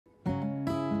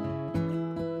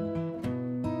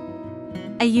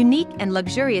a unique and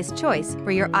luxurious choice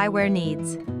for your eyewear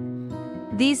needs.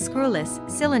 These screwless,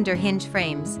 cylinder hinge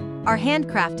frames are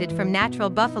handcrafted from natural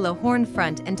buffalo horn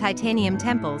front and titanium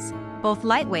temples, both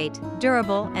lightweight,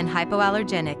 durable, and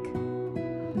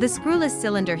hypoallergenic. The screwless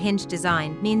cylinder hinge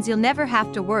design means you'll never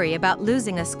have to worry about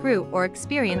losing a screw or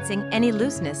experiencing any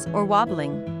looseness or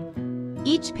wobbling.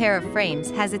 Each pair of frames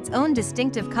has its own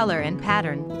distinctive color and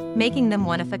pattern, making them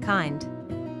one of a kind.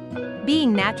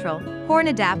 Being natural, horn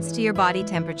adapts to your body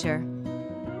temperature.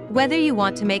 Whether you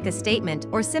want to make a statement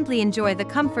or simply enjoy the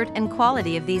comfort and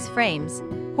quality of these frames,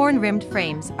 horn-rimmed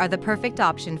frames are the perfect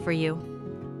option for you.